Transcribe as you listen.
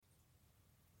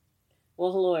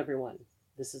Well, hello everyone.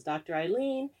 This is Dr.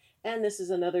 Eileen, and this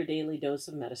is another daily dose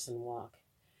of medicine walk.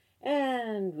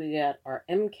 And we got our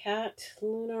MCAT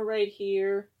Luna right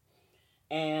here,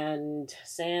 and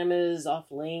Sam is off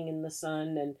laying in the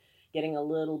sun and getting a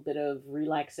little bit of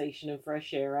relaxation and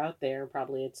fresh air out there.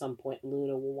 Probably at some point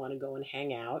Luna will want to go and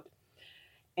hang out.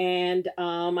 And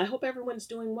I hope everyone's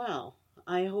doing well.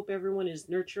 I hope everyone is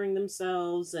nurturing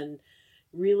themselves and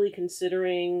really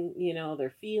considering, their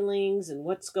feelings and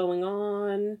what's going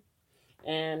on.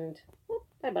 And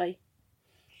bye bye.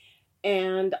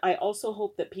 And I also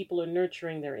hope that people are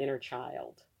nurturing their inner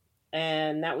child.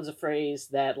 And that was a phrase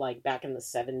that, like, back in the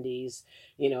 70s,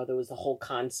 there was the whole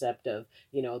concept of,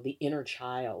 the inner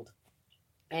child.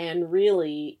 And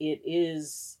really, it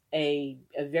is a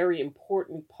very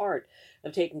important part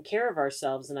of taking care of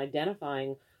ourselves and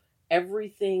identifying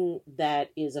everything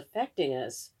that is affecting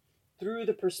us through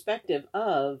the perspective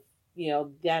of,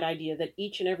 that idea that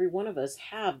each and every one of us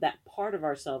have that part of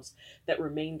ourselves that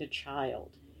remained a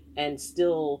child and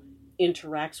still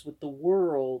interacts with the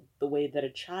world the way that a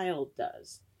child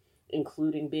does,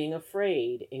 including being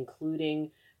afraid, including,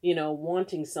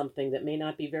 wanting something that may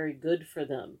not be very good for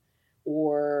them,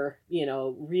 or,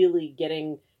 really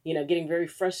getting very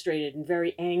frustrated and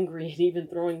very angry and even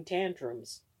throwing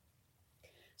tantrums.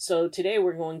 So today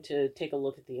we're going to take a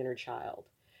look at the inner child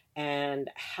and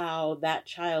how that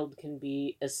child can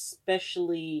be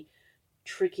especially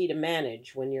tricky to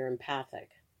manage when you're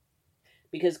empathic.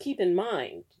 Because keep in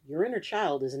mind, your inner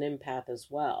child is an empath as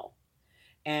well.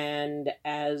 And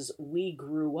as we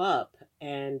grew up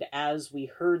and as we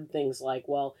heard things like,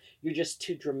 well, you're just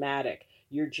too dramatic,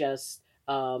 you're just,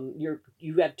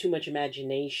 you have too much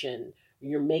imagination,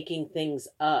 you're making things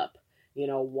up,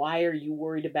 why are you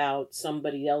worried about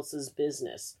somebody else's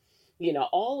business?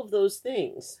 All of those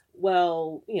things.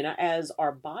 Well, as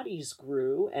our bodies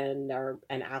grew and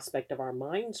an aspect of our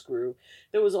minds grew,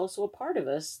 there was also a part of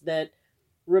us that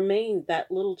remained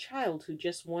that little child who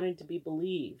just wanted to be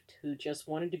believed, who just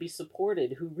wanted to be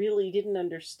supported, who really didn't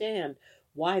understand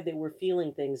why they were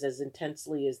feeling things as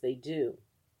intensely as they do.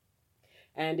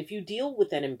 And if you deal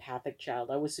with an empathic child,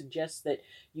 I would suggest that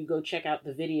you go check out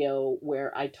the video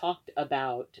where I talked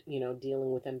about,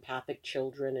 dealing with empathic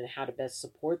children and how to best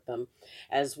support them,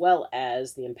 as well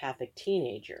as the empathic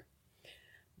teenager.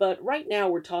 But right now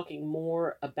we're talking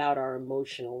more about our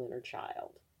emotional inner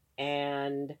child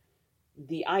and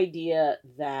the idea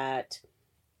that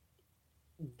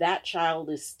that child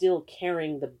is still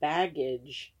carrying the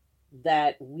baggage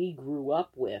that we grew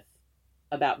up with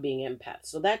about being empaths.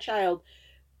 So that child,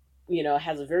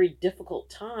 has a very difficult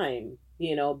time,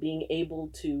 being able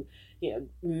to,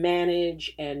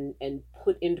 manage and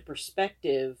put into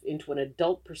perspective, into an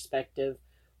adult perspective,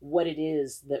 what it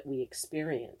is that we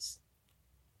experience.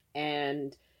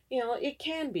 And, it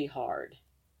can be hard.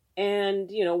 And,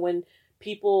 when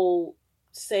people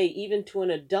say, even to an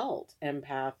adult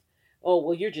empath, oh,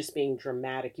 well, you're just being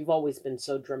dramatic. You've always been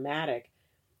so dramatic.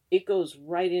 It goes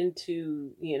right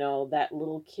into, that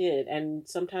little kid. And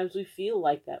sometimes we feel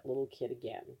like that little kid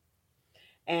again.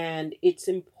 And it's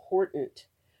important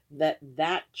that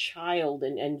that child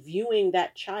and viewing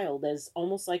that child as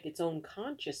almost like its own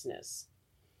consciousness.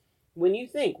 When you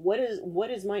think, what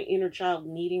is my inner child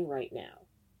needing right now?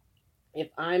 If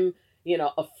I'm,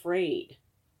 afraid,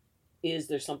 is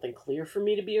there something clear for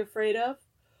me to be afraid of?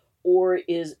 Or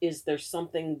is there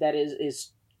something that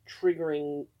is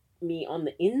triggering me on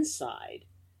the inside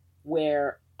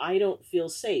where I don't feel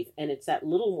safe? And it's that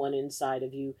little one inside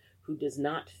of you who does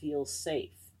not feel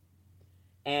safe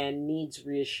and needs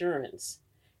reassurance.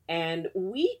 And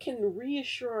we can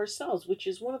reassure ourselves, which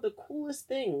is one of the coolest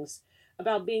things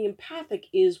about being empathic,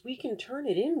 is we can turn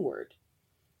it inward.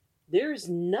 There's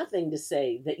nothing to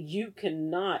say that you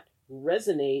cannot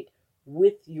resonate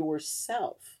with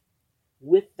yourself,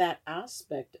 with that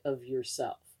aspect of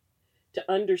yourself,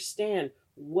 to understand,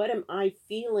 what am I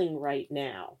feeling right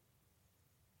now?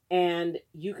 And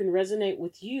you can resonate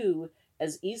with you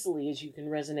as easily as you can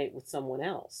resonate with someone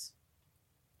else.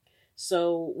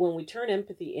 So when we turn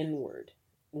empathy inward,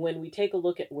 when we take a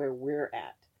look at where we're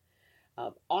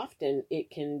at, often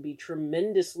it can be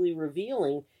tremendously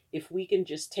revealing if we can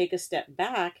just take a step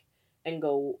back and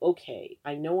go, okay,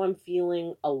 I know I'm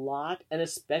feeling a lot, and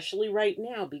especially right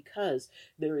now because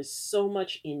there is so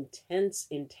much intense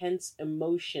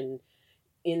emotion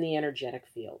in the energetic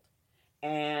field.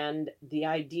 And the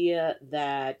idea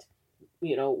that,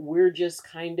 we're just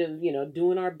kind of,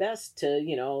 doing our best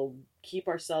to, keep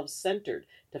ourselves centered,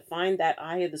 to find that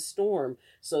eye of the storm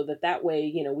so that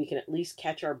way, we can at least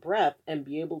catch our breath and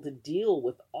be able to deal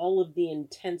with all of the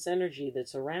intense energy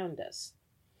that's around us.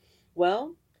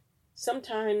 Well,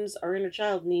 Sometimes our inner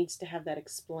child needs to have that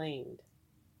explained.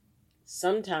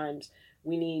 Sometimes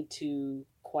we need to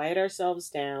quiet ourselves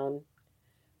down,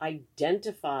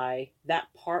 identify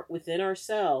that part within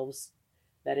ourselves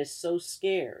that is so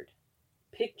scared.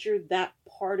 Picture that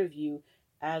part of you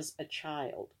as a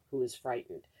child who is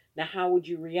frightened. Now, how would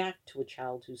you react to a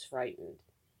child who's frightened?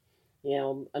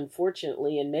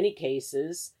 Unfortunately, in many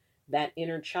cases, that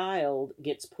inner child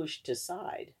gets pushed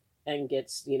aside and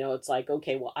gets, it's like,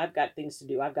 okay, well, I've got things to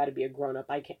do. I've got to be a grown up.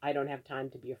 I don't have time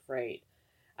to be afraid.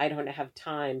 I don't have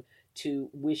time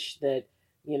to wish that,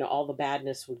 all the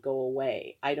badness would go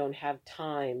away. I don't have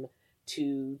time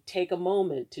to take a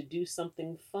moment to do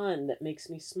something fun that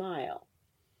makes me smile.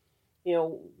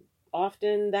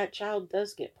 Often that child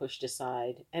does get pushed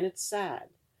aside, and it's sad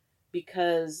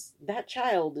because that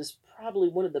child is probably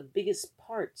one of the biggest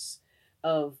parts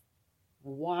of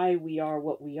why we are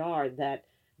what we are, that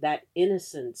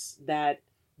innocence, that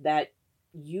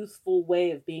youthful way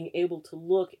of being able to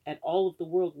look at all of the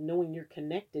world knowing you're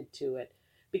connected to it,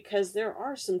 because there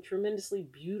are some tremendously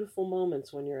beautiful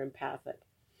moments when you're empathic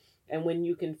and when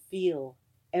you can feel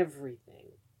everything,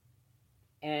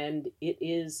 and it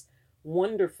is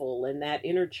wonderful, and that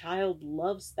inner child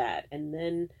loves that, and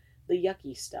then the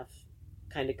yucky stuff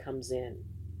kind of comes in.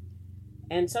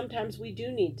 And sometimes we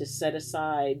do need to set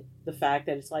aside the fact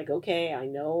that it's like, okay, I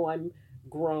know I'm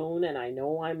grown and I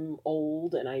know I'm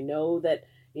old and I know that,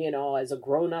 as a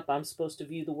grown up, I'm supposed to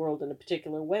view the world in a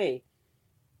particular way.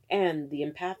 And the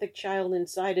empathic child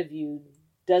inside of you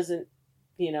doesn't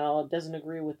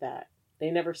agree with that.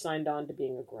 They never signed on to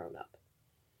being a grown up.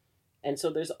 And so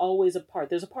there's a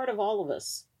part of all of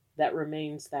us that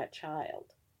remains that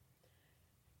child.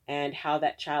 And how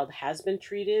that child has been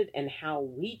treated and how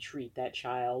we treat that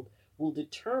child will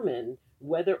determine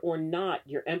whether or not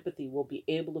your empathy will be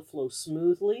able to flow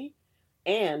smoothly,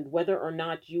 and whether or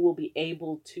not you will be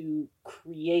able to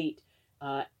create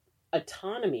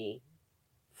autonomy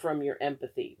from your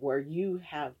empathy, where you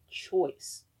have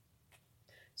choice.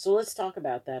 So let's talk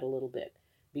about that a little bit,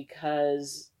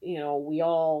 because, we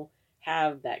all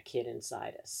have that kid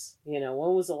inside us. When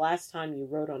was the last time you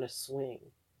rode on a swing?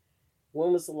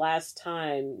 When was the last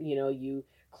time, you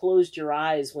closed your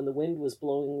eyes when the wind was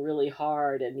blowing really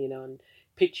hard and, and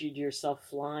pictured yourself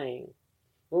flying?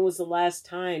 When was the last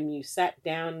time you sat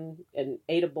down and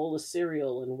ate a bowl of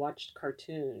cereal and watched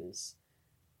cartoons?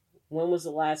 When was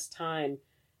the last time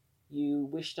you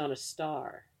wished on a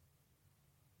star?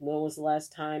 When was the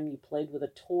last time you played with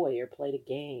a toy or played a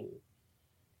game?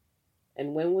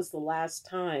 And when was the last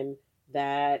time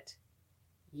that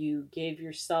you gave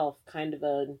yourself kind of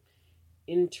an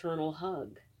internal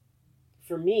hug?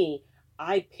 For me,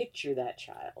 I picture that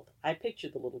child. I picture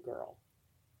the little girl.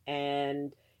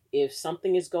 And if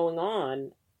something is going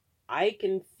on, I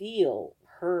can feel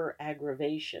her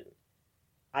aggravation.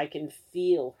 I can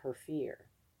feel her fear.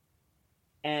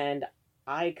 And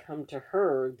I come to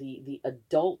her, the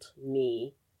adult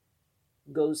me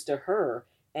goes to her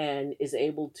and is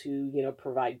able to,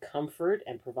 provide comfort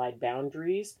and provide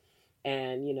boundaries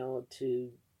and, to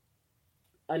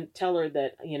tell her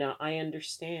that, I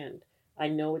understand. I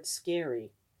know it's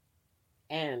scary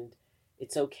and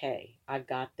it's okay. I've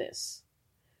got this.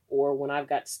 Or when I've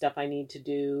got stuff I need to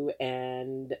do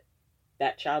and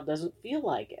that child doesn't feel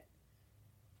like it,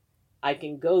 I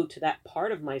can go to that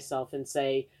part of myself and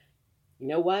say, you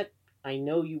know what? I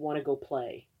know you want to go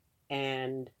play,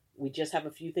 and we just have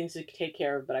a few things to take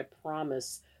care of, but I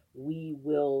promise we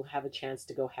will have a chance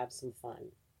to go have some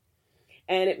fun.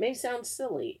 And it may sound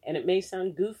silly, and it may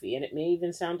sound goofy, and it may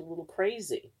even sound a little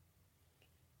crazy.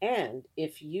 And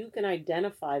if you can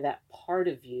identify that part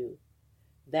of you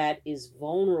that is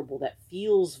vulnerable, that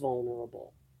feels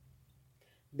vulnerable,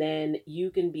 then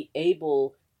you can be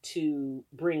able to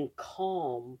bring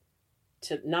calm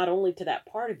to not only to that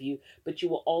part of you, but you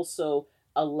will also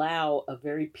allow a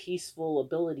very peaceful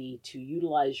ability to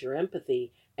utilize your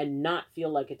empathy and not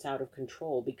feel like it's out of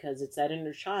control, because it's that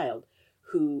inner child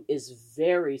who is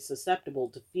very susceptible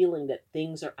to feeling that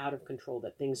things are out of control,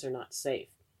 that things are not safe.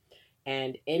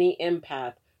 And any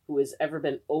empath who has ever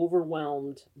been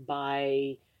overwhelmed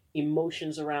by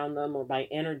emotions around them or by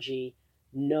energy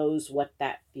knows what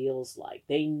that feels like.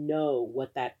 They know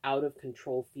what that out of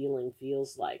control feeling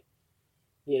feels like.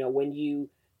 When you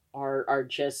are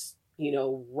just,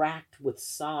 racked with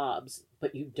sobs,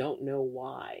 but you don't know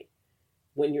why.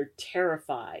 When you're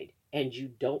terrified and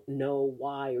you don't know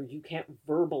why, or you can't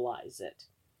verbalize it.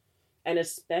 And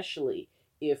especially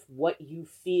if what you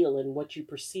feel and what you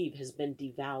perceive has been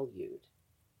devalued.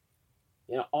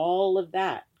 All of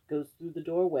that goes through the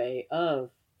doorway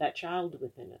of that child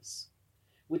within us.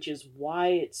 which is why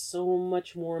it's so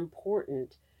much more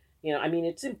important. I mean,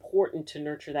 it's important to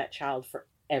nurture that child for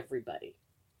everybody.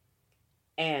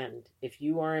 And if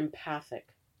you are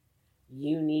empathic,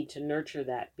 you need to nurture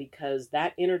that, because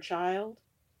that inner child,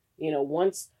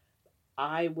 once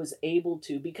I was able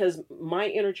to, because my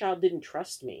inner child didn't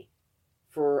trust me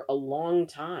for a long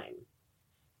time,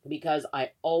 because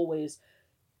I always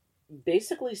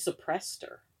basically suppressed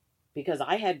her, because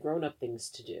I had grown up things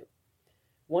to do.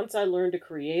 Once I learned to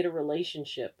create a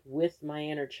relationship with my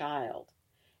inner child,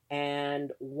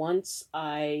 and once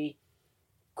I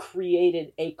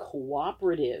created a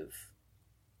cooperative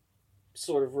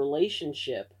sort of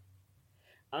relationship,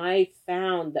 I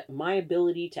found that my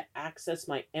ability to access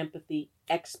my empathy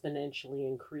exponentially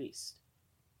increased,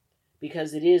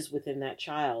 because it is within that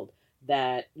child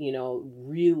that,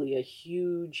 really a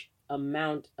huge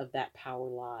amount of that power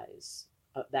lies,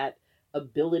 that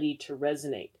ability to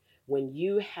resonate. When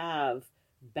you have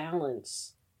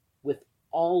balance with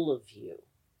all of you,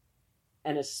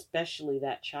 and especially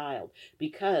that child,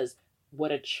 because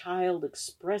what a child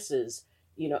expresses,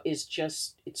 is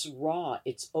just, it's raw,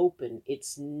 it's open,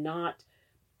 it's not,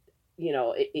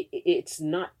 it's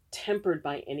not tempered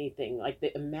by anything, like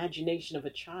the imagination of a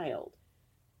child.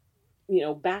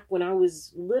 Back when I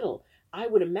was little, I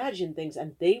would imagine things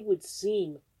and they would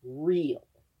seem real.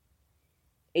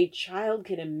 A child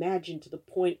can imagine to the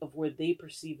point of where they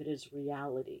perceive it as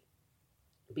reality,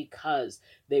 because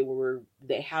they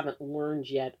haven't learned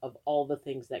yet of all the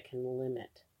things that can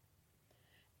limit.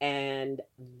 And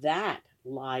that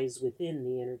lies within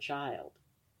the inner child.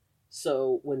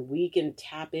 So when we can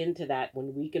tap into that,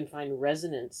 when we can find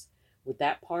resonance with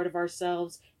that part of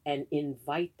ourselves and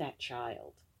invite that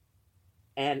child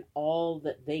and all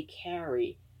that they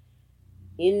carry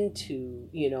into,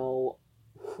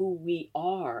 who we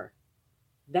are,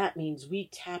 that means we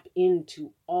tap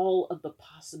into all of the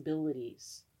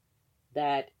possibilities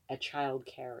that a child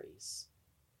carries.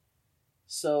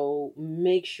 So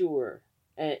make sure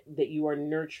that you are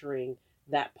nurturing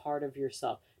that part of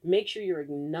yourself. Make sure you're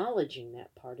acknowledging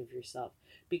that part of yourself,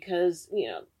 because,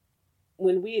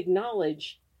 when we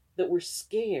acknowledge that we're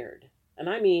scared, and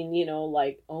I mean,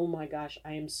 like, oh my gosh,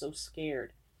 I am so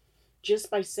scared, just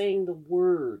by saying the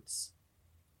words,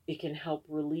 it can help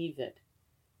relieve it.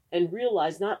 And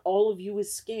realize not all of you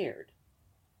is scared.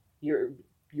 Your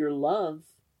love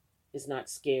is not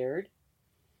scared.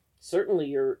 Certainly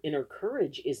your inner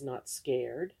courage is not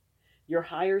scared. Your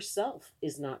higher self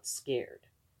is not scared.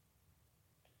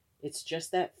 It's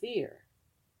just that fear.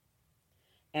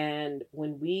 And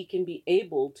when we can be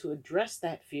able to address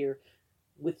that fear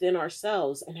within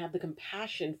ourselves and have the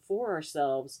compassion for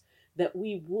ourselves that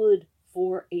we would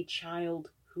for a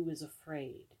child who is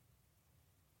afraid,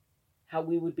 how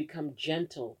we would become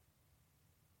gentle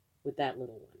with that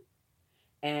little one.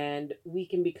 And we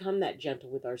can become that gentle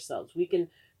with ourselves. We can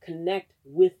connect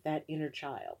with that inner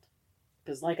child.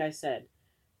 Because like I said,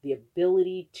 the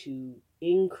ability to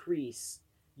increase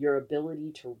your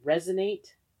ability to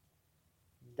resonate,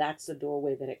 that's the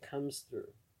doorway that it comes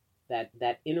through.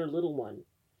 That inner little one.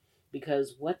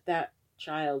 Because what that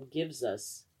child gives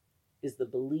us is the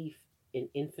belief in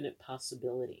infinite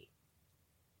possibility.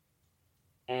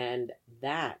 And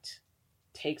that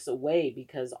takes away,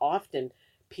 because often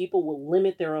people will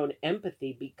limit their own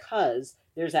empathy because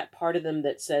there's that part of them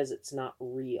that says it's not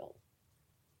real.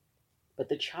 But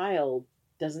the child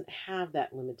doesn't have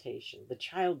that limitation. The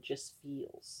child just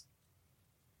feels.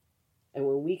 And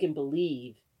when we can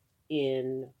believe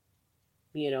in,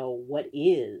 what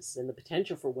is and the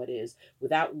potential for what is,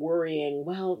 without worrying,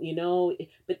 well,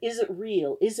 but is it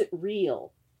real? Is it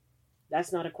real?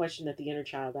 That's not a question that the inner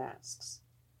child asks.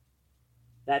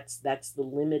 That's the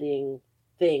limiting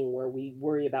thing, where we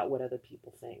worry about what other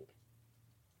people think.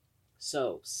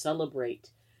 So celebrate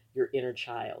your inner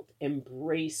child.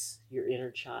 Embrace your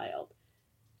inner child.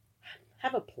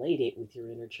 Have a play date with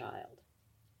your inner child,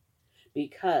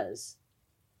 because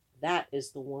that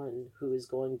is the one who is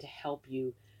going to help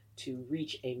you to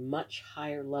reach a much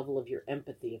higher level of your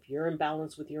empathy. If you're in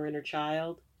balance with your inner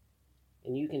child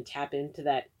and you can tap into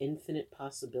that infinite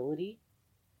possibility,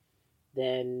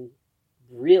 then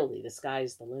really the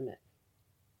sky's the limit.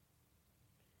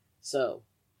 So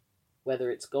whether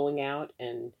it's going out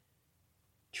and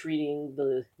treating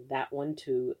that one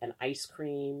to an ice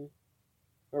cream,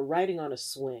 or riding on a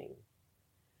swing,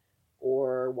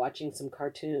 or watching some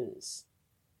cartoons,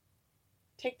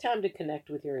 take time to connect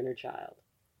with your inner child.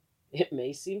 It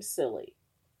may seem silly.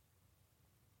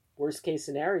 Worst case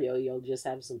scenario, you'll just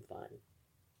have some fun.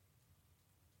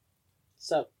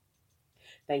 So,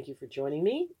 thank you for joining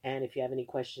me. And if you have any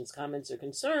questions, comments, or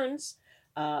concerns,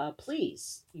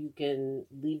 please, you can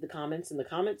leave the comments in the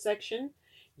comment section.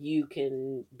 You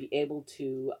can be able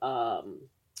to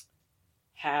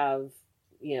have,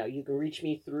 you can reach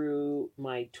me through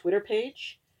my Twitter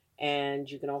page, and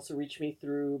you can also reach me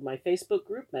through my Facebook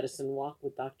group, Medicine Walk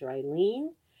with Dr.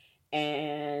 Eileen.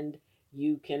 And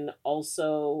you can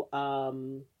also,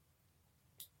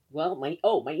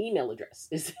 my email address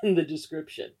is in the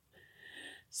description.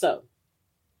 So,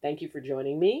 thank you for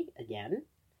joining me again.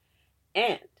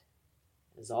 And,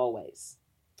 as always,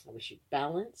 I wish you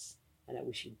balance and I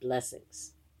wish you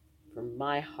blessings from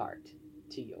my heart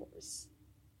to yours.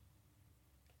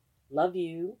 Love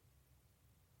you,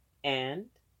 and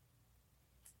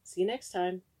see you next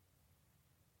time.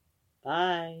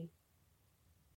 Bye.